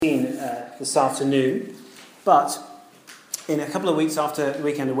this afternoon, but in a couple of weeks after the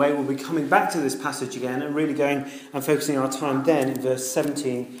weekend away, we'll be coming back to this passage again and really going and focusing our time then in verse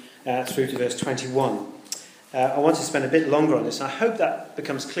 17 through to verse 21. I want to spend a bit longer on this, and I hope that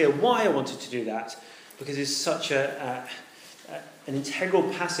becomes clear why I wanted to do that, because it's such an integral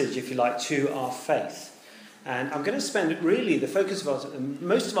passage, if you like, to our faith. And I'm going to spend really the focus of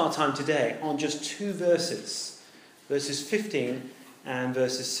most of our time today on just two verses, verses 15 and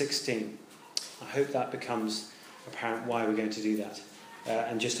verses 16. I hope that becomes apparent why we're going to do that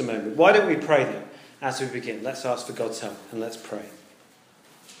in just a moment. Why don't we pray though as we begin? Let's ask for God's help and let's pray.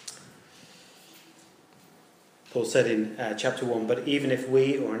 Paul said in chapter 1, "But even if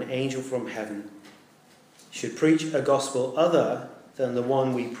we or an angel from heaven should preach a gospel other than the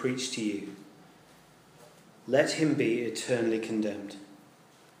one we preach to you, let him be eternally condemned."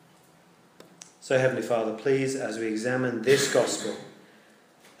 So, Heavenly Father, please, as we examine this gospel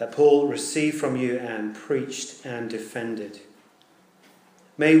that Paul received from you and preached and defended,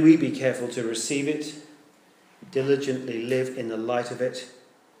 may we be careful to receive it, diligently live in the light of it,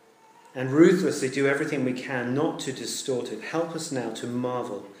 and ruthlessly do everything we can not to distort it. Help us now to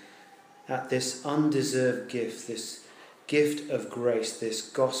marvel at this undeserved gift, this gift of grace, this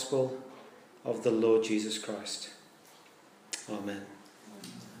gospel of the Lord Jesus Christ. Amen.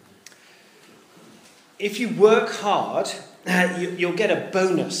 If you work hard, you'll get a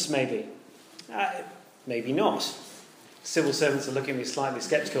bonus, maybe. Maybe not. Civil servants are looking at me slightly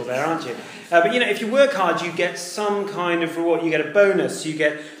sceptical there, aren't you? But if you work hard, you get some kind of reward. You get a bonus, you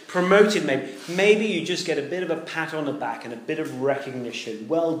get promoted maybe. Maybe you just get a bit of a pat on the back and a bit of recognition.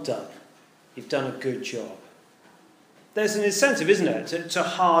 Well done. You've done a good job. There's an incentive, isn't it, to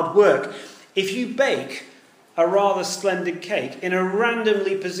hard work. If you bake a rather splendid cake in a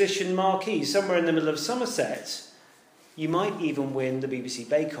randomly positioned marquee somewhere in the middle of Somerset, you might even win the BBC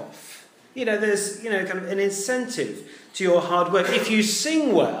Bake Off. There's kind of an incentive to your hard work. If you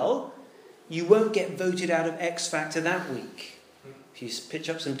sing well, you won't get voted out of X Factor that week. If you pitch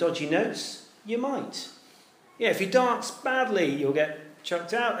up some dodgy notes, you might. If you dance badly, you'll get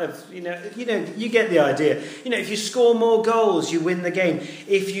chucked out of, you get the idea. If you score more goals, you win the game.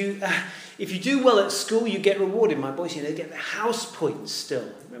 If you do well at school, you get rewarded. My boys, they get the house points still.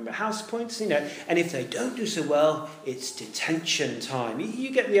 Remember house points? And if they don't do so well, it's detention time. You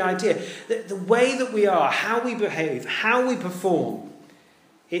get the idea. The way that we are, how we behave, how we perform,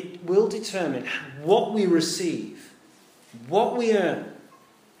 it will determine what we receive, what we earn,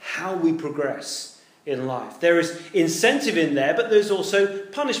 how we progress in life. There is incentive in there, but there's also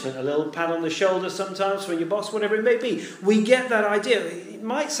punishment. A little pat on the shoulder sometimes from your boss, whatever it may be. We get that idea. It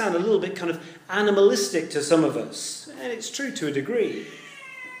might sound a little bit kind of animalistic to some of us, and it's true to a degree.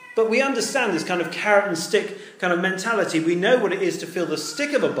 But we understand this kind of carrot and stick kind of mentality. We know what it is to feel the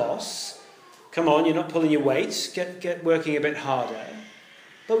stick of a boss. Come on, you're not pulling your weight. Get working a bit harder.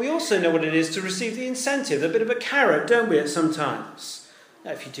 But we also know what it is to receive the incentive, a bit of a carrot, don't we, sometimes?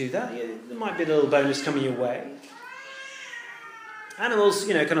 Now, if you do that, there might be a little bonus coming your way. Animals,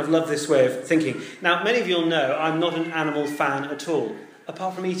 kind of love this way of thinking. Now, many of you will know I'm not an animal fan at all,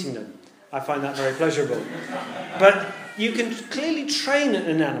 apart from eating them. I find that very pleasurable. But you can clearly train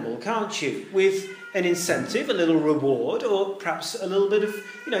an animal, can't you? With an incentive, a little reward, or perhaps a little bit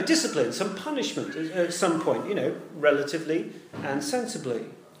of, discipline, some punishment at some point, relatively and sensibly.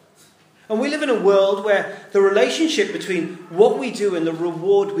 And we live in a world where the relationship between what we do and the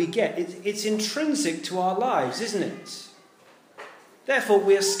reward we get, it's intrinsic to our lives, isn't it? Therefore,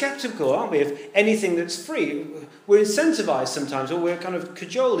 we are sceptical, aren't we, of anything that's free. We're incentivized sometimes, or we're kind of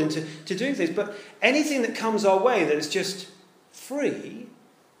cajoled into doing things. But anything that comes our way that is just free,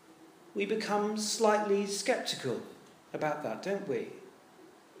 we become slightly sceptical about that, don't we?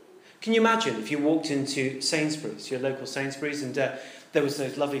 Can you imagine if you walked into Sainsbury's, your local Sainsbury's, and there was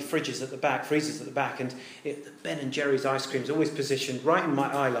those lovely freezers at the back, and the Ben & Jerry's ice cream is always positioned right in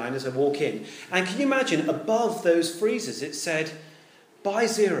my eye line as I walk in. And can you imagine above those freezers it said, "Buy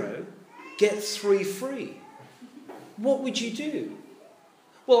 0, get 3 free." What would you do?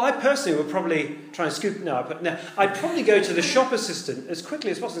 Well, I personally would probably try and scoop. I'd probably go to the shop assistant as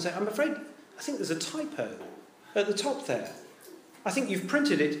quickly as possible and say, "I'm afraid, I think there's a typo at the top there. I think you've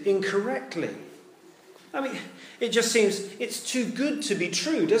printed it incorrectly." I mean, it just seems it's too good to be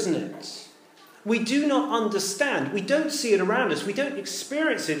true, doesn't it? We do not understand. We don't see it around us. We don't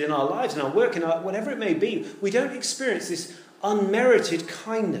experience it in our lives, in our work, in our whatever it may be. We don't experience this unmerited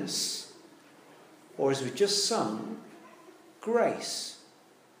kindness. Or as we've just sung, grace.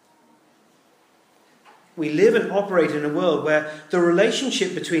 We live and operate in a world where the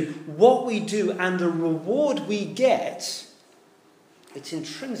relationship between what we do and the reward we get It's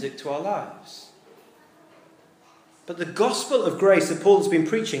intrinsic to our lives. But the gospel of grace that Paul has been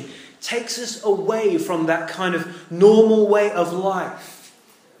preaching takes us away from that kind of normal way of life.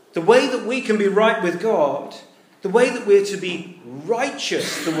 The way that we can be right with God, the way that we're to be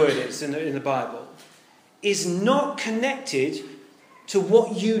righteous, the word is in the Bible, is not connected to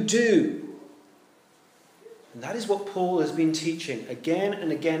what you do. And that is what Paul has been teaching again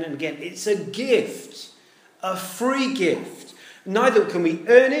and again and again. It's a gift, a free gift. Neither can we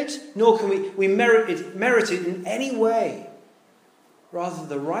earn it, nor can we merit it in any way. Rather,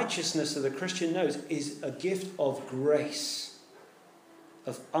 the righteousness that the Christian knows is a gift of grace,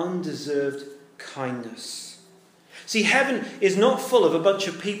 of undeserved kindness. See, heaven is not full of a bunch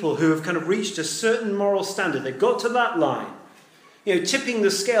of people who have kind of reached a certain moral standard. They've got to that line, tipping the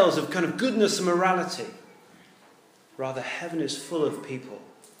scales of kind of goodness and morality. Rather, heaven is full of people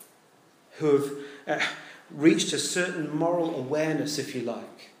who have reached a certain moral awareness, if you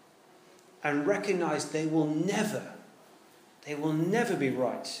like, and recognize they will never be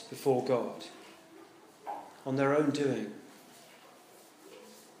right before God on their own doing.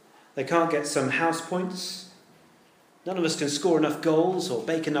 They can't get some house points. None of us can score enough goals or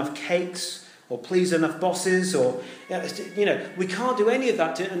bake enough cakes or please enough bosses, or we can't do any of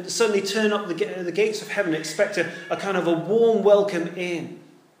that and suddenly turn up the gates of heaven and expect a kind of a warm welcome in.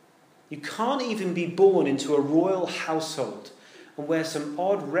 You can't even be born into a royal household and wear some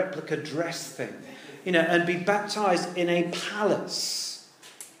odd replica dress thing, and be baptized in a palace.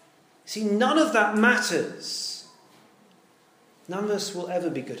 See, none of that matters. None of us will ever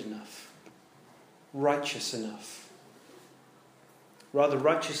be good enough, righteous enough. Rather,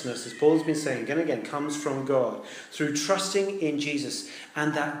 righteousness, as Paul's been saying again and again, comes from God through trusting in Jesus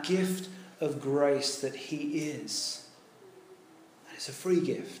and that gift of grace that he is. And it's a free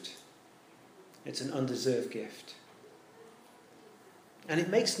gift. It's an undeserved gift. And it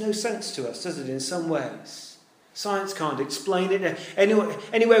makes no sense to us, does it, in some ways? Science can't explain it.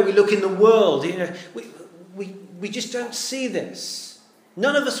 Anywhere we look in the world, we just don't see this.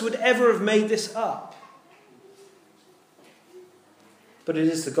 None of us would ever have made this up. But it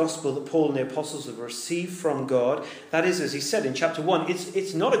is the gospel that Paul and the apostles have received from God. That is, as he said in chapter 1,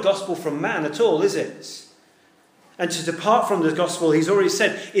 it's not a gospel from man at all, is it? And to depart from the gospel, he's already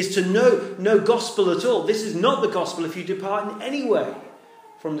said, is to know no gospel at all. This is not the gospel if you depart in any way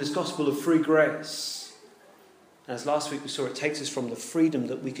from this gospel of free grace. And as last week we saw, it takes us from the freedom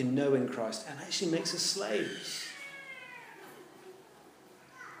that we can know in Christ and actually makes us slaves.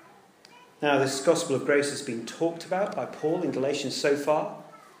 Now, this gospel of grace has been talked about by Paul in Galatians so far.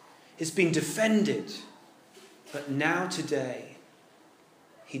 It's been defended. But now, today,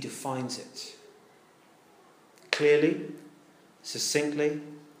 he defines it. Clearly, succinctly,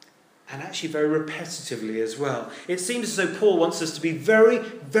 and actually very repetitively as well. It seems as though Paul wants us to be very,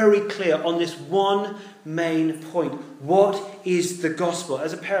 very clear on this one main point. What is the gospel?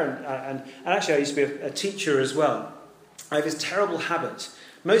 As a parent, and actually I used to be a teacher as well, I have this terrible habit,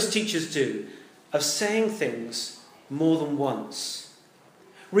 most teachers do, of saying things more than once.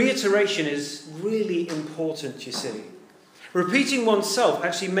 Reiteration is really important, you see. Repeating oneself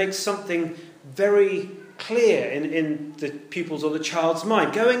actually makes something very clear in the pupil's or the child's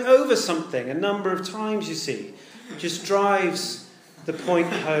mind. Going over something a number of times, you see, just drives the point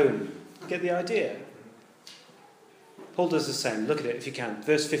home. Get the idea? Paul does the same. Look at it if you can.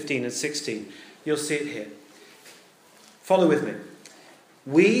 Verse 15 and 16. You'll see it here. Follow with me.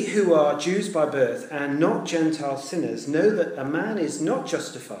 We who are Jews by birth and not Gentile sinners know that a man is not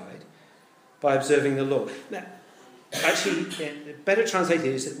justified by observing the law. Now, actually, better translated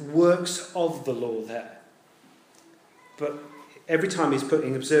is works of the law there. But every time he's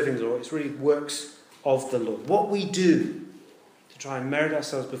putting observing the law, it's really works of the law. What we do to try and merit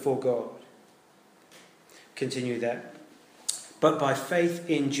ourselves before God. Continue there. But by faith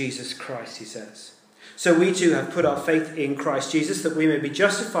in Jesus Christ, he says. So we too have put our faith in Christ Jesus, that we may be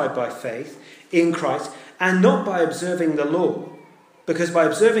justified by faith in Christ, and not by observing the law. Because by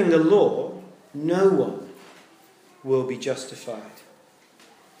observing the law, no one will be justified.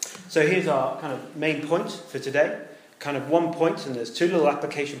 So here's our kind of main point for today. Kind of one point, and there's two little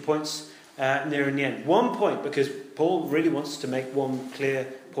application points near in the end. One point, because Paul really wants to make one clear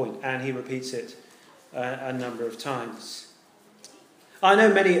point, and he repeats it a number of times. I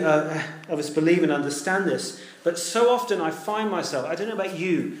know many of us believe and understand this, but so often I find myself, I don't know about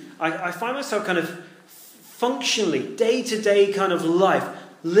you, I find myself kind of functionally, day-to-day kind of life,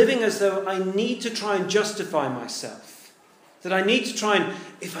 living as though I need to try and justify myself. That I need to try and,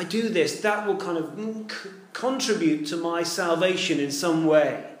 if I do this, that will kind of contribute to my salvation in some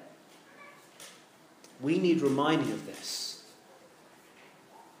way. We need reminding of this.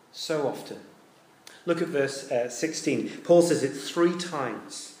 So often. Look at verse 16. Paul says it 3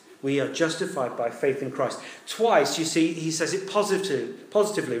 times. We are justified by faith in Christ. Twice, you see, he says it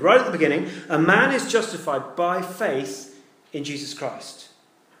positively. Right at the beginning, a man is justified by faith in Jesus Christ.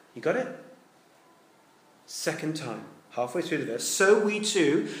 You got it? Second time, halfway through the verse. So we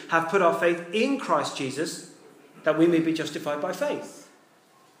too have put our faith in Christ Jesus, that we may be justified by faith.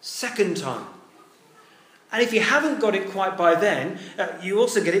 Second time. And if you haven't got it quite by then, you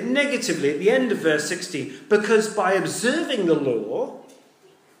also get it negatively at the end of verse 16. Because by observing the law,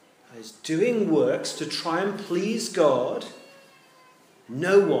 as doing works to try and please God,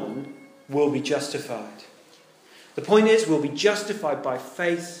 no one will be justified. The point is, we'll be justified by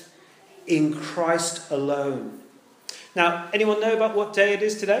faith in Christ alone. Now, anyone know about what day it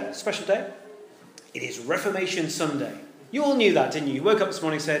is today? Special day? It is Reformation Sunday. You all knew that, didn't you? You woke up this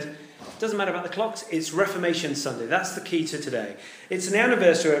morning and said, doesn't matter about the clocks, it's Reformation Sunday. That's the key to today. It's an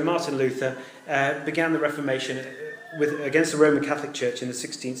anniversary when Martin Luther began the Reformation against the Roman Catholic Church in the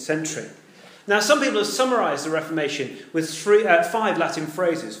 16th century. Now, some people have summarised the Reformation with 5 Latin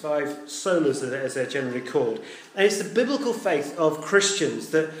phrases, 5 solas as they're generally called. And it's the biblical faith of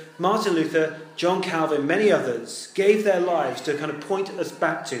Christians that Martin Luther, John Calvin, many others gave their lives to kind of point us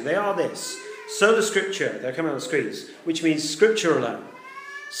back to. They are this: sola scriptura, they're coming on the screens, which means scripture alone.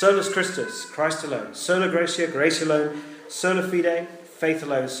 Solus Christus, Christ alone. Sola gratia, grace alone. Sola fide, faith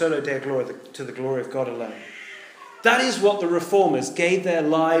alone. Sola Deo gloria, to the glory of God alone. That is what the Reformers gave their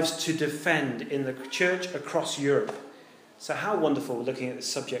lives to defend in the church across Europe. So how wonderful we're looking at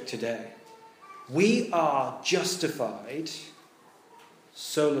this subject today. We are justified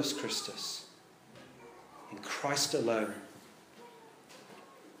solus Christus, in Christ alone.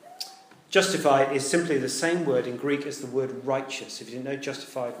 Justified is simply the same word in Greek as the word righteous. If you didn't know,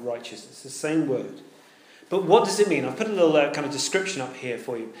 justified, righteous. It's the same word. But what does it mean? I've put a little kind of description up here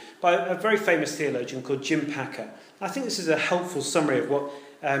for you by a very famous theologian called Jim Packer. I think this is a helpful summary of what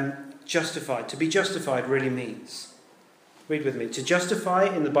to be justified really means. Read with me. To justify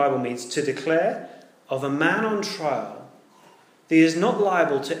in the Bible means to declare of a man on trial that he is not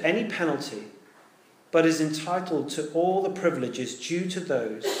liable to any penalty, but is entitled to all the privileges due to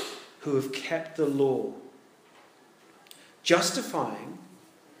those who have kept the law. Justifying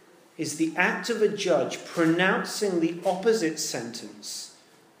is the act of a judge pronouncing the opposite sentence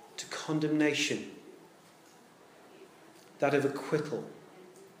to condemnation, that of acquittal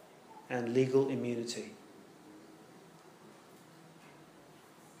and legal immunity.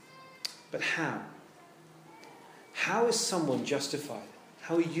 But how? How is someone justified?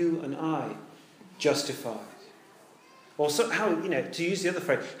 How are you and I justified? Or so, how, to use the other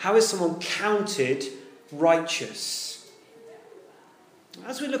phrase, how is someone counted righteous?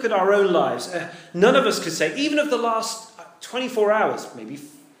 As we look at our own lives, none of us could say, even of the last 24 hours, maybe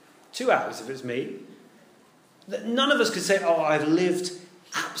 2 hours if it's me, that none of us could say, oh, I've lived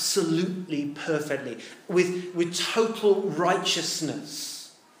absolutely perfectly, with total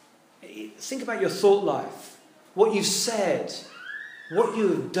righteousness. Think about your thought life, what you've said, what you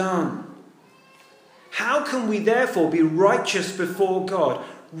have done. How can we therefore be righteous before God,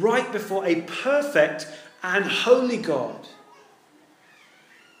 right before a perfect and holy God?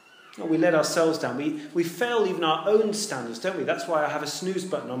 Well, we let ourselves down. We fail even our own standards, don't we? That's why I have a snooze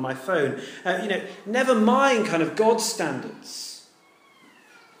button on my phone. Never mind kind of God's standards.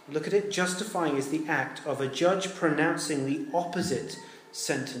 Look at it. Justifying is the act of a judge pronouncing the opposite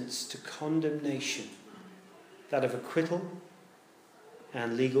sentence to condemnation, that of acquittal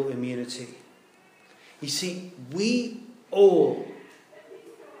and legal immunity. You see, we all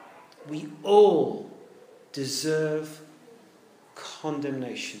deserve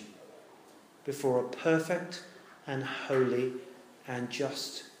condemnation before a perfect and holy and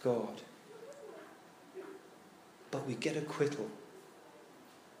just God. But we get acquittal.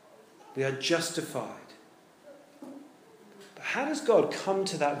 We are justified. But how does God come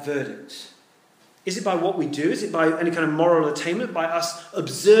to that verdict? Is it by what we do? Is it by any kind of moral attainment? By us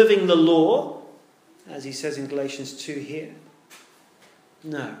observing the law? As he says in Galatians 2 here.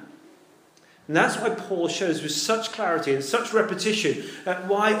 No. And that's why Paul shows with such clarity and such repetition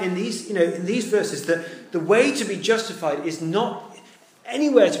why in these verses that the way to be justified is not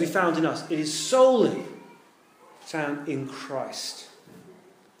anywhere to be found in us. It is solely found in Christ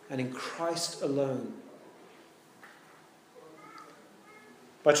and in Christ alone.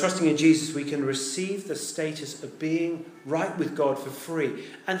 By trusting in Jesus, we can receive the status of being right with God for free.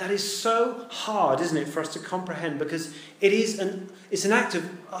 And that is so hard, isn't it, for us to comprehend, because it's an act of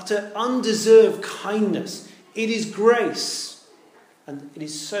utter undeserved kindness. It is grace. And it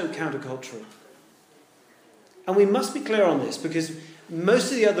is so countercultural. And we must be clear on this, because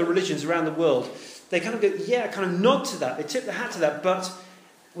most of the other religions around the world, they kind of go, yeah, kind of nod to that. They tip their hat to that. But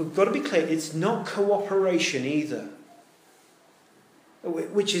we've got to be clear, it's not cooperation either.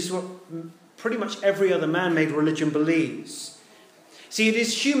 Which is what pretty much every other man-made religion believes. See, it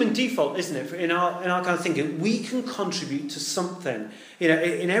is human default, isn't it, in our kind of thinking. We can contribute to something,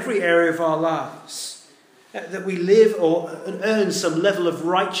 in every area of our lives. That we live or earn some level of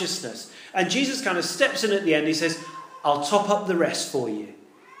righteousness. And Jesus kind of steps in at the end. He says, I'll top up the rest for you.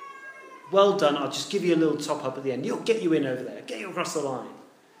 Well done, I'll just give you a little top up at the end. You'll get you in over there, get you across the line.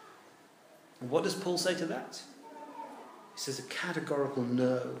 And what does Paul say to that? He says a categorical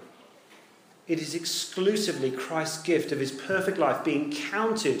no. It is exclusively Christ's gift of his perfect life being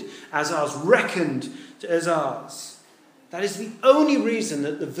counted as ours, reckoned as ours. That is the only reason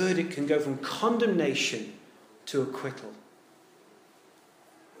that the verdict can go from condemnation to acquittal,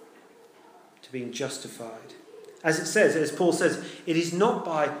 to being justified. As it says, as Paul says, it is not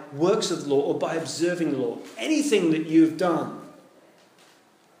by works of the law or by observing the law, anything that you've done.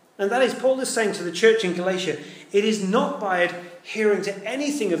 And that is, Paul is saying to the church in Galatia, it is not by adhering to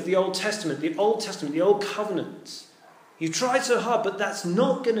anything of the Old Testament, the Old Covenant. You tried so hard, but that's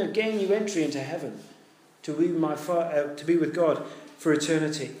not going to gain you entry into heaven, to be with God for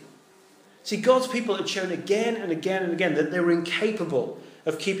eternity. See, God's people had shown again and again and again that they were incapable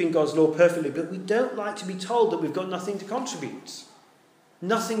of keeping God's law perfectly, but we don't like to be told that we've got nothing to contribute,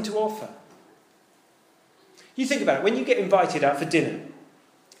 nothing to offer. You think about it, when you get invited out for dinner,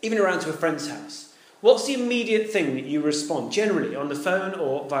 even around to a friend's house, what's the immediate thing that you respond, generally on the phone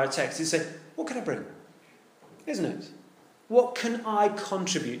or via text? You say, what can I bring? Isn't it? What can I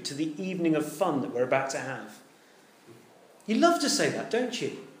contribute to the evening of fun that we're about to have? You love to say that, don't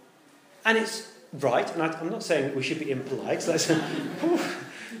you? And it's right, and I'm not saying that we should be impolite. So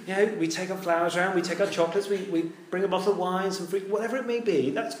we take our flowers around, we take our chocolates, we bring a bottle of wine, some fruit, whatever it may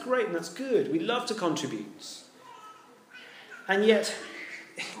be. That's great and that's good. We love to contribute. And yet,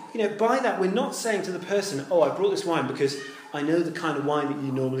 by that we're not saying to the person, oh, I brought this wine because I know the kind of wine that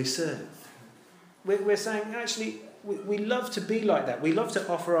you normally serve. We're saying, actually, we love to be like that. We love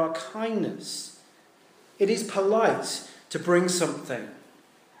to offer our kindness. It is polite to bring something.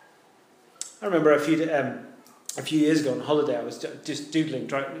 I remember a few years ago on holiday, I was just doodling,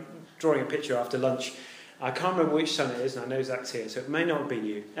 drawing a picture after lunch. I can't remember which son it is, and I know Zach's here, so it may not be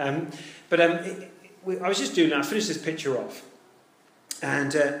you. I was just doodling, I finished this picture off.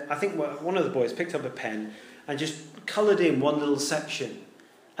 And I think one of the boys picked up a pen and just coloured in one little section.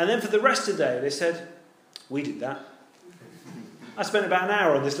 And then for the rest of the day, they said, we did that. I spent about an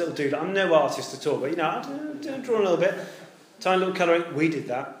hour on this little doodle. I'm no artist at all, but I draw a little bit. Tiny little colouring, we did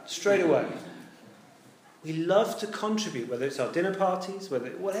that straight away. We love to contribute, whether it's our dinner parties,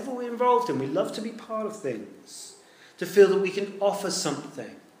 whatever we're involved in, we love to be part of things, to feel that we can offer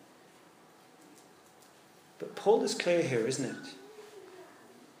something. But Paul is clear here, isn't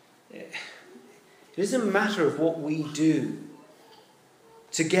it? It isn't a matter of what we do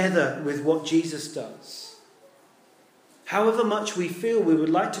together with what Jesus does. However much we feel we would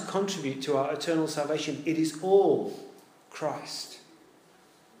like to contribute to our eternal salvation, it is all Christ.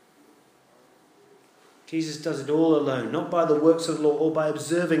 Jesus does it all alone, not by the works of the law or by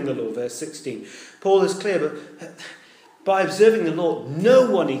observing the law, verse 16. Paul is clear, but by observing the law, no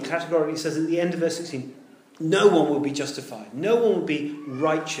one, he categorically says at the end of verse 16, no one will be justified. No one will be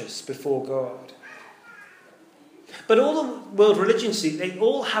righteous before God. But all the world religions, they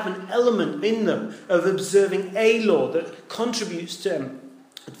all have an element in them of observing a law that contributes to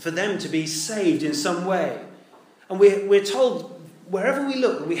for them to be saved in some way. And we're told wherever we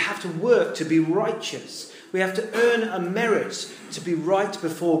look, we have to work to be righteous. We have to earn a merit to be right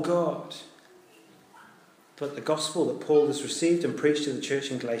before God. But the gospel that Paul has received and preached to the church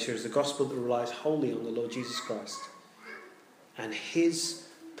in Galatia is the gospel that relies wholly on the Lord Jesus Christ and his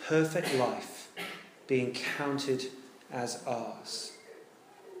perfect life being counted as ours.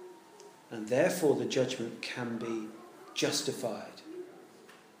 And therefore the judgment can be justified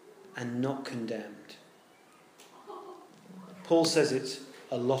and not condemned. Paul says it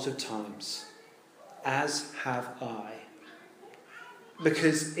a lot of times, as have I,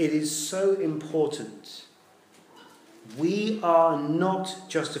 because it is so important. We are not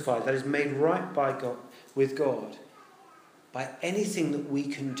justified, that is made right by God, with God, by anything that we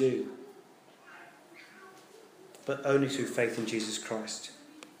can do, but only through faith in Jesus Christ.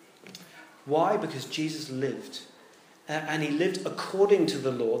 Why? Because Jesus lived. And he lived according to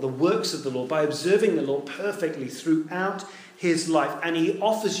the law, the works of the law, by observing the law perfectly throughout his life. And he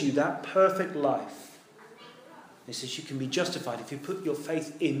offers you that perfect life. He says you can be justified if you put your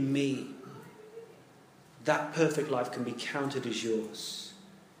faith in me. that perfect life can be counted as yours.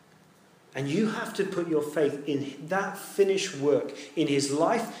 And you have to put your faith in that finished work, in his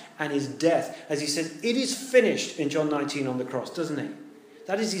life and his death. As he says, it is finished in John 19 on the cross, doesn't he?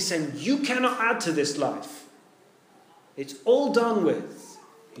 That is, he's saying, you cannot add to this life. It's all done with.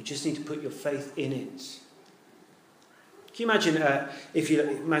 You just need to put your faith in it. Can you imagine, if you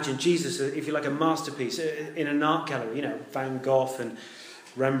imagine Jesus, if you like, a masterpiece in an art gallery, you know, Van Gogh and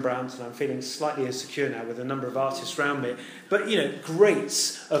Rembrandt, and I'm feeling slightly insecure now with a number of artists around me, but, you know,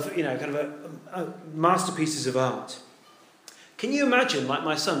 greats of, you know, kind of masterpieces of art. Can you imagine, like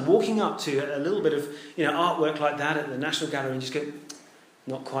my son, walking up to a little bit of, you know, artwork like that at the National Gallery and just go,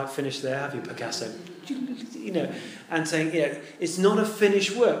 not quite finished there, have you, Picasso? You know, and saying, you know, it's not a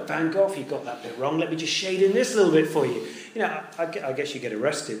finished work. Van Gogh, you got that bit wrong. Let me just shade in this little bit for you. You know, I guess you get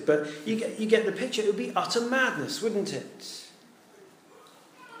arrested, but you get the picture. It would be utter madness, wouldn't it?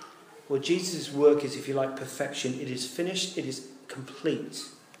 Well, Jesus' work is, if you like, perfection. It is finished. It is complete.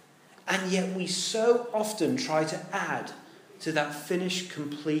 And yet we so often try to add to that finished,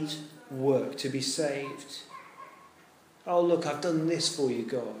 complete work to be saved. Oh, look, I've done this for you,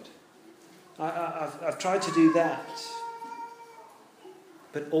 God. I've tried to do that.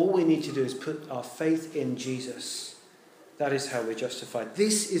 But all we need to do is put our faith in Jesus. That is how we're justified.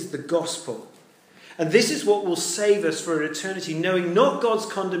 This is the gospel. And this is what will save us for eternity, knowing not God's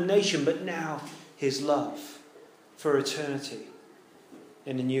condemnation, but now his love for eternity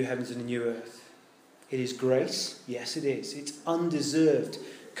in the new heavens and the new earth. It is grace. Yes, it is. It's undeserved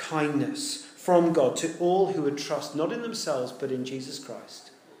kindness from God to all who would trust not in themselves but in Jesus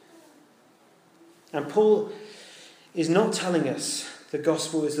Christ. And Paul is not telling us the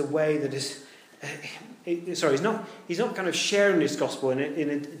gospel is the way that is... he's not kind of sharing this gospel in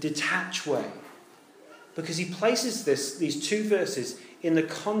a detached way. Because he places these two verses in the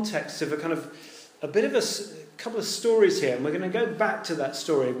context of a couple of stories here. And we're going to go back to that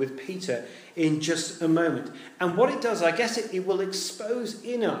story with Peter in just a moment. And what it does, I guess it will expose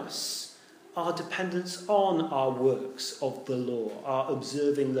in us our dependence on our works of the law, our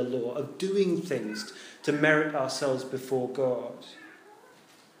observing the law, of doing things to merit ourselves before God.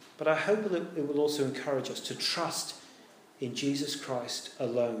 But I hope that it will also encourage us to trust in Jesus Christ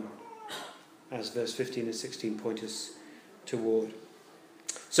alone, as verse 15 and 16 point us toward.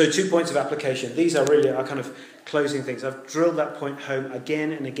 So 2 points of application. These are really our kind of closing things. I've drilled that point home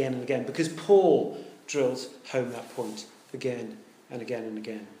again and again and again, because Paul drills home that point again and again and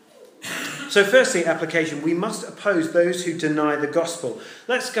again. So firstly, application. We must oppose those who deny the gospel.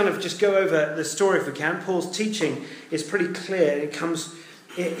 Let's kind of just go over the story if we can. Paul's teaching is pretty clear. It comes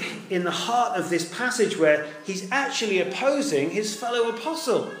in the heart of this passage where he's actually opposing his fellow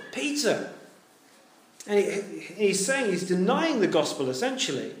apostle, Peter. And he's saying he's denying the gospel,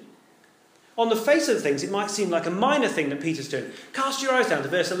 essentially. On the face of things, it might seem like a minor thing that Peter's doing. Cast your eyes down to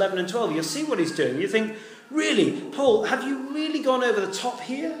verse 11 and 12. You'll see what he's doing. You think, really, Paul, have you really gone over the top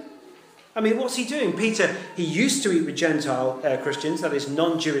here? I mean, what's he doing? Peter, he used to eat with Gentile Christians, that is,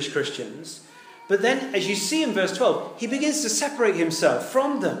 non-Jewish Christians. But then, as you see in verse 12, he begins to separate himself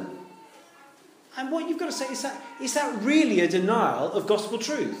from them. And what you've got to say is that really a denial of gospel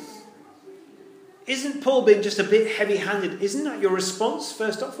truth? Isn't Paul being just a bit heavy-handed? Isn't that your response,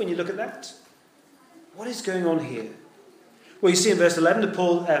 first off, when you look at that? What is going on here? Well, you see in verse 11 that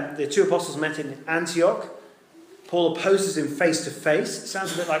Paul, the two apostles met in Antioch. Paul opposes him face to face. It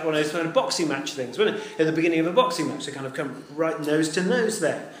sounds a bit like one of those kind of boxing match things, wouldn't it? At the beginning of a boxing match, they kind of come right nose to nose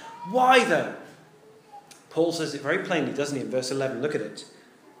there. Why, though? Paul says it very plainly, doesn't he, in verse 11? Look at it.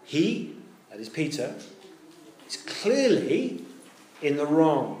 He, that is Peter, is clearly in the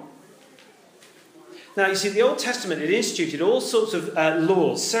wrong. Now, you see, the Old Testament, it instituted all sorts of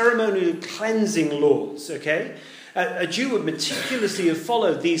laws, ceremonial cleansing laws, okay? A Jew would meticulously have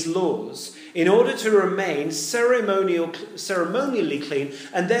followed these laws in order to remain ceremonially clean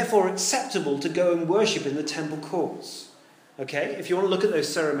and therefore acceptable to go and worship in the temple courts. Okay, if you want to look at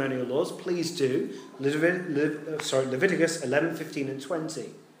those ceremonial laws, please do. Leviticus 11, 15 and 20.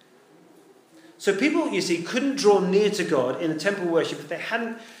 So people, you see, couldn't draw near to God in the temple worship if they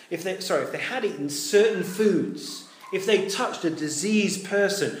had eaten certain foods, if they touched a diseased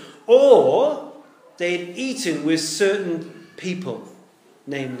person, or they had eaten with certain people,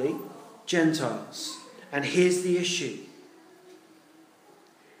 namely Gentiles. And here's the issue.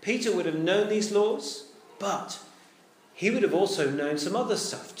 Peter would have known these laws, but he would have also known some other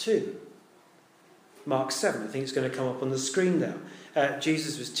stuff too. Mark 7, I think it's going to come up on the screen there.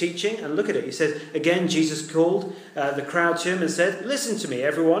 Jesus was teaching, and look at it. He says, again, Jesus called the crowd to him and said, listen to me,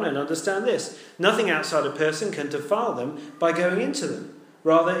 everyone, and understand this. Nothing outside a person can defile them by going into them.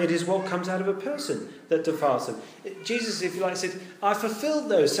 Rather, it is what comes out of a person that defiles them. Jesus, if you like, said, I fulfilled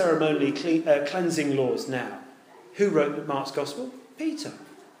those ceremonially cleansing laws now. Who wrote Mark's Gospel? Peter.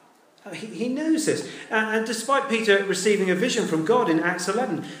 He knows this. And despite Peter receiving a vision from God in Acts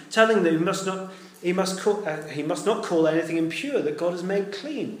 11, telling that he must not call anything impure that God has made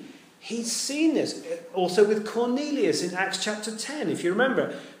clean. He's seen this also with Cornelius in Acts chapter 10. If you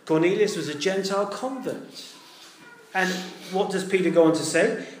remember, Cornelius was a Gentile convert. And what does Peter go on to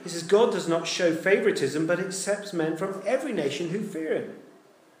say? He says, God does not show favoritism, but accepts men from every nation who fear him.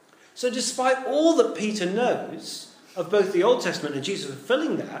 So despite all that Peter knows of both the Old Testament and Jesus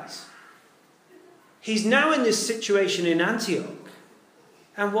fulfilling that, he's now in this situation in Antioch.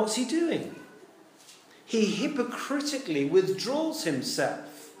 And what's he doing? He hypocritically withdraws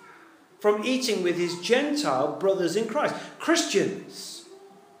himself from eating with his Gentile brothers in Christ, Christians.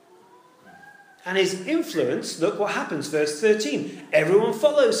 And his influence, look what happens, verse 13. Everyone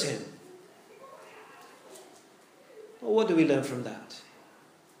follows him. Well, what do we learn from that?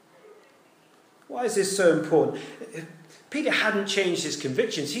 Why is this so important? Peter hadn't changed his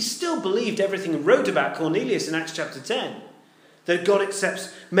convictions. He still believed everything he wrote about Cornelius in Acts chapter 10. That God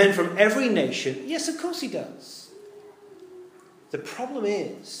accepts men from every nation. Yes, of course he does. The problem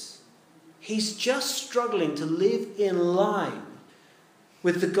is, he's just struggling to live in line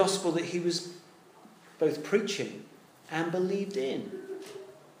with the gospel that he was both preaching and believed in.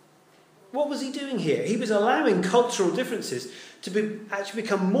 What was he doing here? He was allowing cultural differences to actually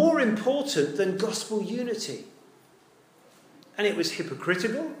become more important than gospel unity. And it was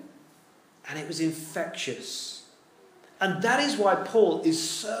hypocritical and it was infectious. And that is why Paul is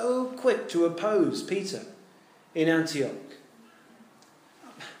so quick to oppose Peter in Antioch.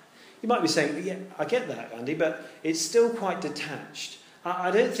 You might be saying, yeah, I get that, Andy, but it's still quite detached.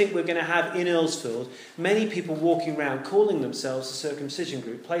 I don't think we're going to have in Earlsfield many people walking around calling themselves a circumcision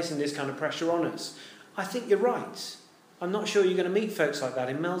group, placing this kind of pressure on us. I think you're right. I'm not sure you're going to meet folks like that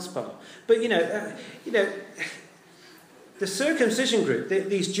in Melspar. But, the circumcision group,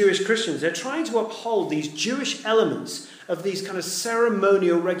 these Jewish Christians, they're trying to uphold these Jewish elements of these kind of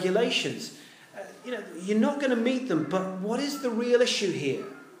ceremonial regulations. You're not going to meet them, but what is the real issue here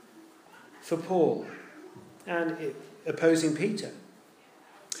for Paul and opposing Peter?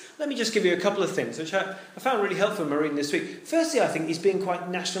 Let me just give you a couple of things, which I found really helpful in my reading this week. Firstly, I think he's being quite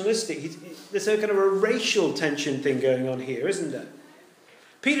nationalistic. There's a kind of a racial tension thing going on here, isn't there?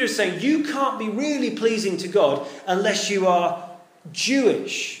 Peter is saying, you can't be really pleasing to God unless you are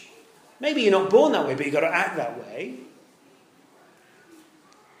Jewish. Maybe you're not born that way, but you've got to act that way.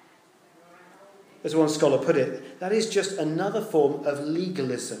 As one scholar put it, that is just another form of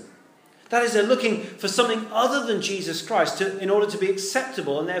legalism. That is, they're looking for something other than Jesus Christ in order to be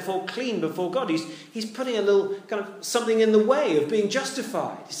acceptable and therefore clean before God. He's putting a little kind of something in the way of being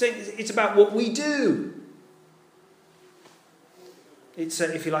justified. He's saying it's about what we do. It's,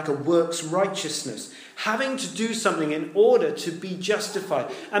 if you like, a works righteousness. Having to do something in order to be justified.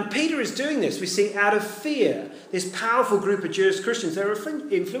 And Peter is doing this, we see, out of fear. This powerful group of Jewish Christians, they're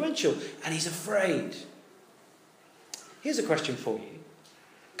influential. And he's afraid. Here's a question for you.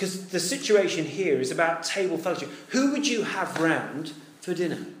 Because the situation here is about table fellowship. Who would you have round for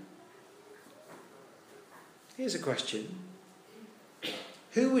dinner? Here's a question.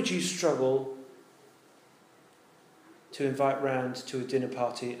 Who would you struggle to invite round to a dinner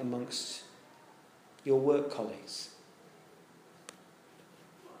party amongst your work colleagues?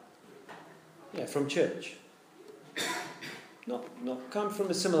 Yeah, from church. Not come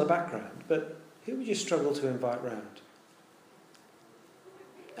from a similar background, but who would you struggle to invite round?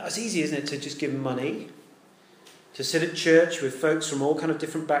 Now, it's easy, isn't it, to just give money, to sit at church with folks from all kind of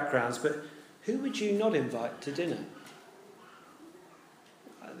different backgrounds, but who would you not invite to dinner?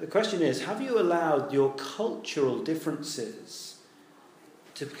 The question is, have you allowed your cultural differences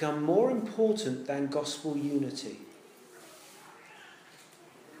to become more important than gospel unity?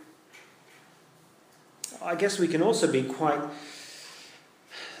 I guess we can also be quite,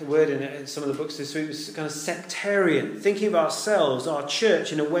 the word in some of the books this week was kind of sectarian, thinking of ourselves, our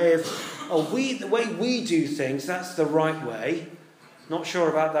church, in a way of, the way we do things, that's the right way. Not sure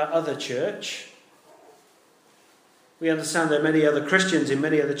about that other church. We understand there are many other Christians in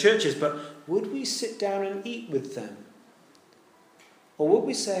many other churches, but would we sit down and eat with them? Or would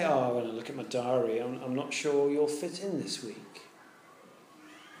we say, when I look at my diary, I'm not sure you'll fit in this week.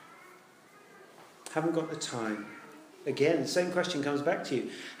 Haven't got the time. Again, the same question comes back to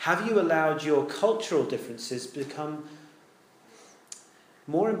you. Have you allowed your cultural differences become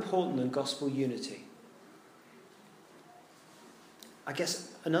more important than gospel unity? I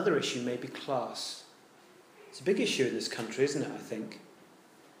guess another issue may be class. It's a big issue in this country, isn't it, I think?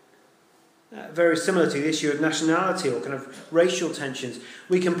 Very similar to the issue of nationality or kind of racial tensions.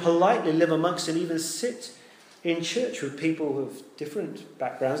 We can politely live amongst and even sit in church with people of different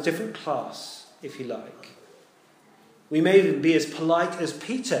backgrounds, different class, if you like. We may even be as polite as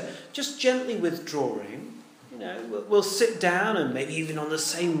Peter, just gently withdrawing. We'll sit down and maybe even on the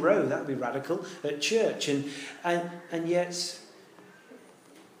same row, that would be radical, at church. And yet,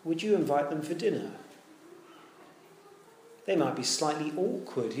 would you invite them for dinner? They might be slightly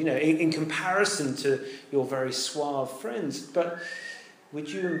awkward, in comparison to your very suave friends. But would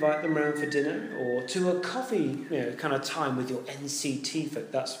you invite them round for dinner or to a coffee, kind of time with your NCT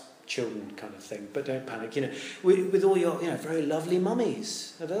folk? That's children kind of thing, but don't panic. With all your, very lovely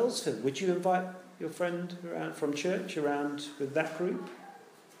mummies of Earlsford, would you invite your friend around from church around with that group?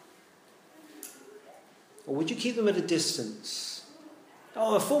 Or would you keep them at a distance?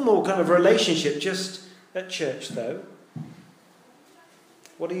 A formal kind of relationship just at church, though.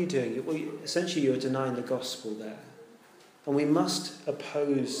 What are you doing? Essentially, you're denying the gospel there. And we must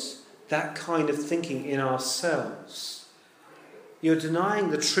oppose that kind of thinking in ourselves. You're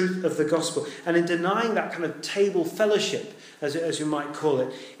denying the truth of the gospel. And in denying that kind of table fellowship, as you might call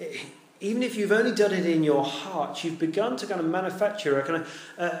it, even if you've only done it in your heart, you've begun to kind of manufacture a kind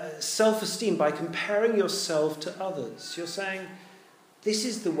of self-esteem by comparing yourself to others. You're saying, this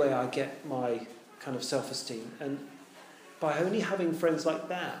is the way I get my kind of self-esteem. And by only having friends like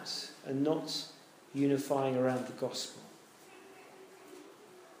that and not unifying around the gospel.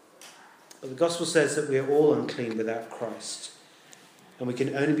 But the gospel says that we are all unclean without Christ. And we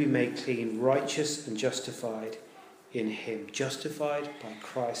can only be made clean, righteous and justified in him. Justified by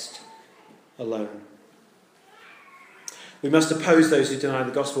Christ alone. We must oppose those who deny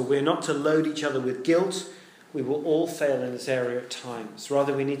the gospel. We are not to load each other with guilt. We will all fail in this area at times.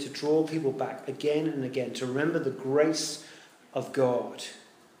 Rather, we need to draw people back again and again to remember the grace of God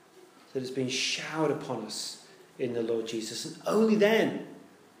that has been showered upon us in the Lord Jesus. And only then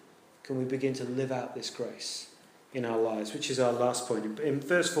can we begin to live out this grace in our lives, which is our last point. In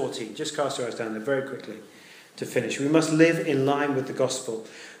verse 14, just cast your eyes down there very quickly to finish. We must live in line with the gospel.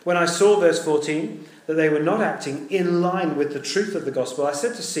 When I saw, verse 14, that they were not acting in line with the truth of the gospel, I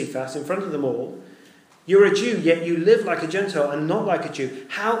said to Cephas in front of them all, you're a Jew, yet you live like a Gentile and not like a Jew.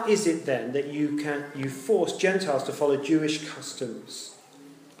 How is it then that you force Gentiles to follow Jewish customs?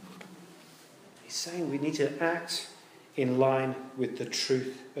 He's saying we need to act in line with the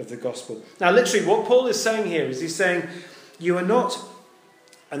truth of the gospel. Now, literally, what Paul is saying here is he's saying you are not,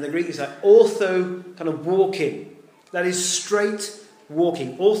 and the Greek is like ortho kind of walking. That is straight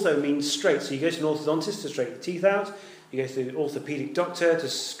walking. Ortho means straight. So you go to an orthodontist to straighten your teeth out. You go to an orthopedic doctor to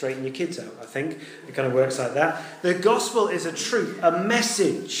straighten your kids out, I think. It kind of works like that. The gospel is a truth, a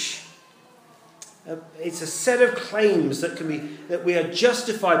message. It's a set of claims that we are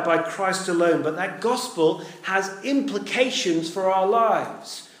justified by Christ alone. But that gospel has implications for our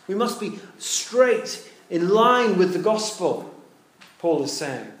lives. We must be straight, in line with the gospel, Paul is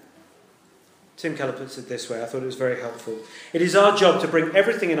saying. Tim Keller puts it this way. I thought it was very helpful. It is our job to bring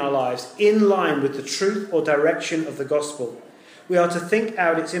everything in our lives in line with the truth or direction of the gospel. We are to think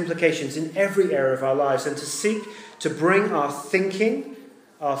out its implications in every area of our lives and to seek to bring our thinking,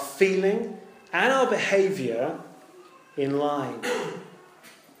 our feeling, and our behaviour in line.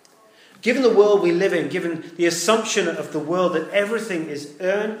 Given the world we live in, given the assumption of the world that everything is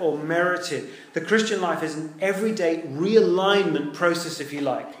earned or merited, the Christian life is an everyday realignment process, if you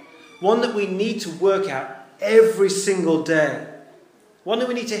like. One that we need to work out every single day. One that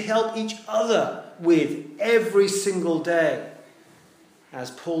we need to help each other with every single day. As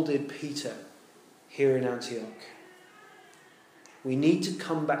Paul did Peter here in Antioch. We need to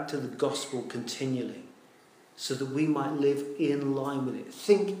come back to the gospel continually so that we might live in line with it,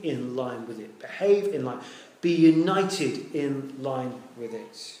 think in line with it, behave in line, be united in line with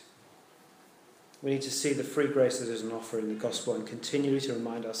it. We need to see the free grace that is an offer in the gospel and continually to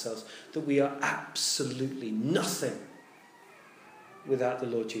remind ourselves that we are absolutely nothing without the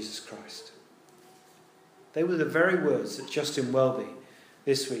Lord Jesus Christ. They were the very words that Justin Welby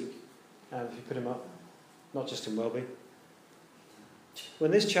this week, if you put him up, not Justin Welby,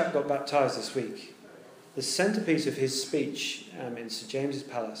 when this chap got baptised this week, the centrepiece of his speech in St James's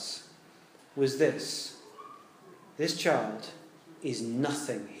Palace was this. This child is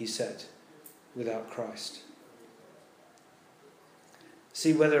nothing, he said, without Christ.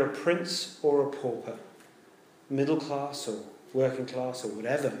 See, whether a prince or a pauper, middle class or working class or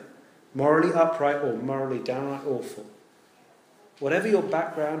whatever, morally upright or morally downright awful, whatever your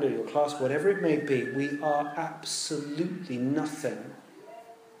background or your class, whatever it may be, we are absolutely nothing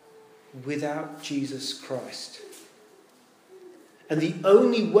without Jesus Christ. And the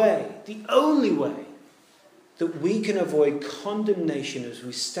only way that we can avoid condemnation as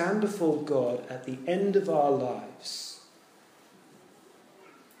we stand before God at the end of our lives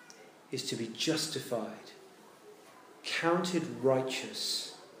is to be justified, counted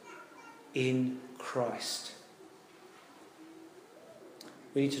righteous in Christ.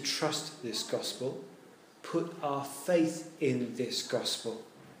 We need to trust this gospel, put our faith in this gospel,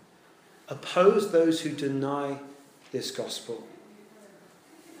 oppose those who deny this gospel,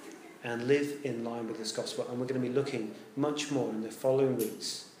 and live in line with this gospel. And we're going to be looking much more in the following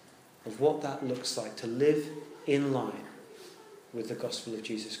weeks of what that looks like to live in line with the gospel of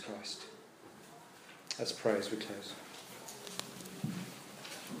Jesus Christ. Let's pray as we close.